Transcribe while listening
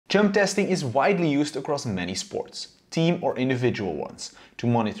Jump testing is widely used across many sports, team or individual ones, to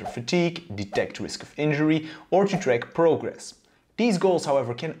monitor fatigue, detect risk of injury, or to track progress. These goals,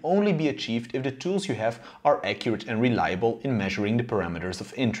 however, can only be achieved if the tools you have are accurate and reliable in measuring the parameters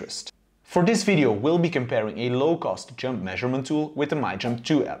of interest. For this video, we'll be comparing a low-cost jump measurement tool with the Myjump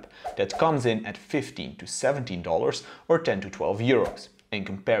 2 app that comes in at $15 to $17 or 10 to 12 euros, and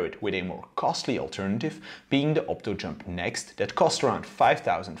compare it with a more costly alternative being the Optojump Next that costs around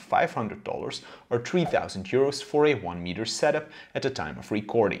 $5,500 or 3,000 euros for a 1 meter setup at the time of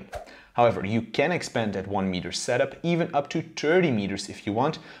recording. However, you can expand that 1 meter setup even up to 30 meters if you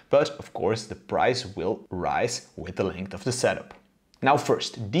want, but of course the price will rise with the length of the setup. Now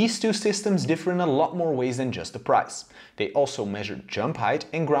first, these two systems differ in a lot more ways than just the price. They also measure jump height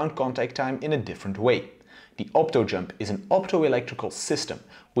and ground contact time in a different way. The Optojump is an optoelectrical system,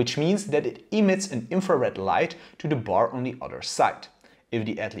 which means that it emits an infrared light to the bar on the other side. If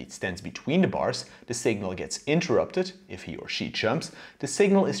the athlete stands between the bars, the signal gets interrupted. If he or she jumps, the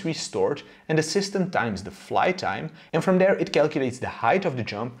signal is restored and the system times the flight time, and from there it calculates the height of the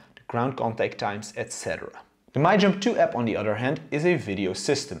jump, the ground contact times, etc. The Myjump 2 app, on the other hand, is a video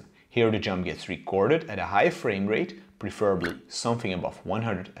system. Here the jump gets recorded at a high frame rate, preferably something above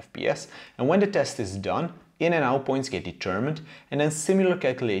 100 FPS, and when the test is done, in and out points get determined, and then similar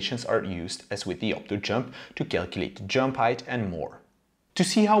calculations are used as with the Optojump to calculate the jump height and more. To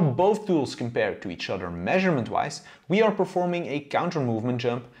see how both tools compare to each other measurement-wise, we are performing a counter movement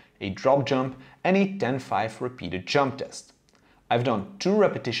jump, a drop jump, and a 10-5 repeated jump test. I've done 2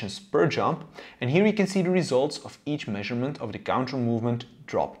 repetitions per jump, and here you can see the results of each measurement of the counter movement,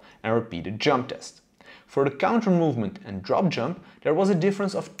 drop, and repeated jump test. For the counter movement and drop jump, there was a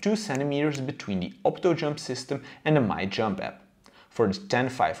difference of 2 centimeters between the Optojump system and the Myjump app. For the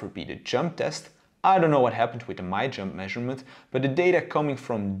 10-5 repeated jump test, I don't know what happened with the Myjump measurement, but the data coming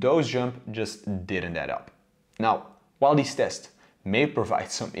from those jumps just didn't add up. Now, while these tests may provide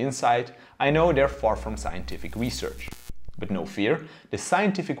some insight, I know they're far from scientific research. But no fear, the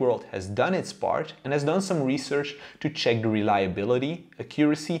scientific world has done its part and has done some research to check the reliability,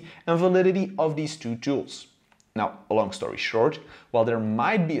 accuracy and validity of these two tools. Now, a long story short, while there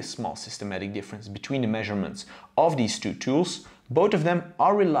might be a small systematic difference between the measurements of these two tools, both of them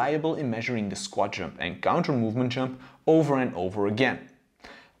are reliable in measuring the squat jump and counter movement jump over and over again.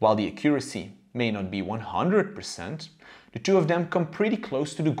 While the accuracy may not be 100%, the two of them come pretty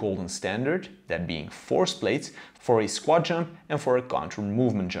close to the golden standard, that being force plates for a squat jump and for a counter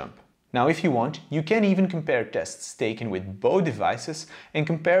movement jump. Now if you want, you can even compare tests taken with both devices and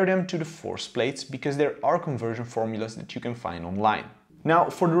compare them to the force plates, because there are conversion formulas that you can find online. Now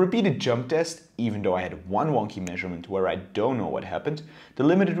for the repeated jump test, even though I had one wonky measurement where I don't know what happened, the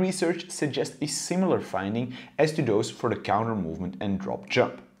limited research suggests a similar finding as to those for the counter movement and drop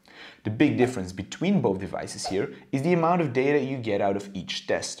jump. The big difference between both devices here is the amount of data you get out of each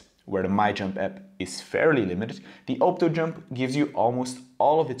test. Where the Myjump app is fairly limited, the Optojump gives you almost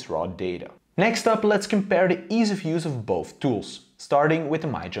all of its raw data. Next up, let's compare the ease of use of both tools, starting with the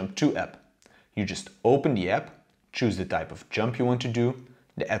Myjump 2 app. You just open the app, choose the type of jump you want to do,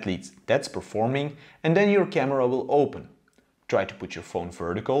 the athlete that's performing, and then your camera will open. Try to put your phone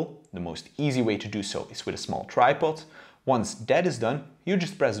vertical. The most easy way to do so is with a small tripod. Once that is done, you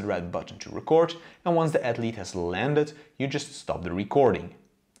just press the red button to record, and once the athlete has landed, you just stop the recording.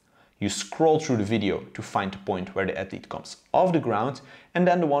 You scroll through the video to find the point where the athlete comes off the ground and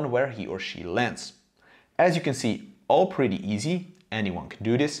then the one where he or she lands. As you can see, all pretty easy, anyone can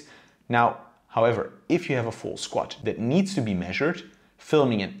do this. Now, however, if you have a full squat that needs to be measured,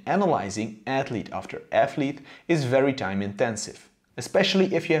 filming and analyzing athlete after athlete is very time intensive.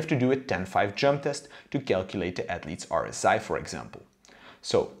 Especially if you have to do a 10-5 jump test to calculate the athlete's RSI, for example.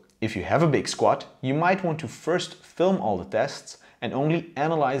 So, if you have a big squat, you might want to first film all the tests and only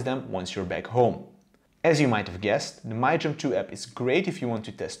analyze them once you're back home. As you might have guessed, the Myjump 2 app is great if you want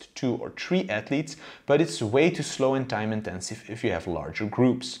to test 2 or 3 athletes, but it's way too slow and time intensive if you have larger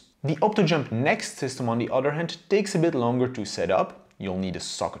groups. The Optojump Next system, on the other hand, takes a bit longer to set up. You'll need a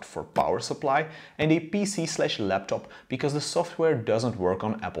socket for power supply and a PC/laptop because the software doesn't work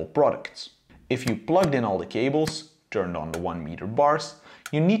on Apple products. If you plugged in all the cables, turned on the 1 meter bars,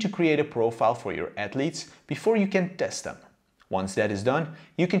 you need to create a profile for your athletes before you can test them. Once that is done,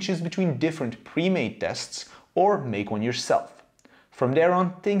 you can choose between different pre-made tests or make one yourself. From there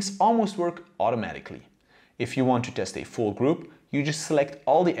on, things almost work automatically. If you want to test a full group, you just select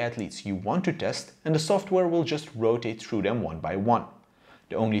all the athletes you want to test and the software will just rotate through them one by one.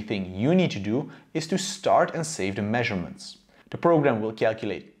 The only thing you need to do is to start and save the measurements. The program will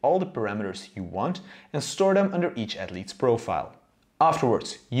calculate all the parameters you want and store them under each athlete's profile.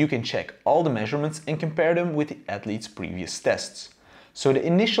 Afterwards, you can check all the measurements and compare them with the athlete's previous tests. So the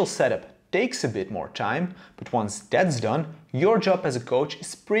initial setup takes a bit more time, but once that's done, your job as a coach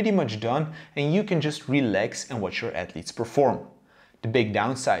is pretty much done and you can just relax and watch your athletes perform. The big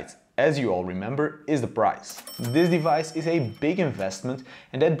downside, as you all remember, is the price. This device is a big investment,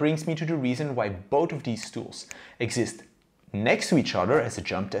 and that brings me to the reason why both of these tools exist next to each other as a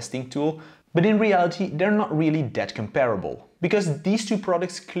jump testing tool, but in reality they're not really that comparable, because these two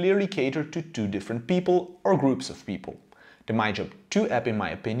products clearly cater to two different people or groups of people. The Myjump 2 app, in my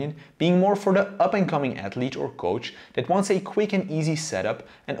opinion, being more for the up-and-coming athlete or coach that wants a quick and easy setup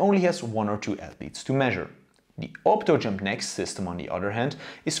and only has 1 or 2 athletes to measure. The Optojump Next system, on the other hand,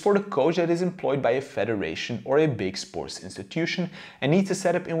 is for the coach that is employed by a federation or a big sports institution and needs a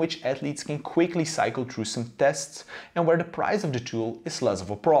setup in which athletes can quickly cycle through some tests and where the price of the tool is less of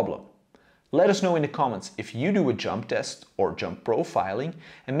a problem. Let us know in the comments if you do a jump test or jump profiling,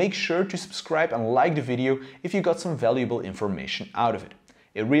 and make sure to subscribe and like the video if you got some valuable information out of it.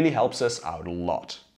 It really helps us out a lot.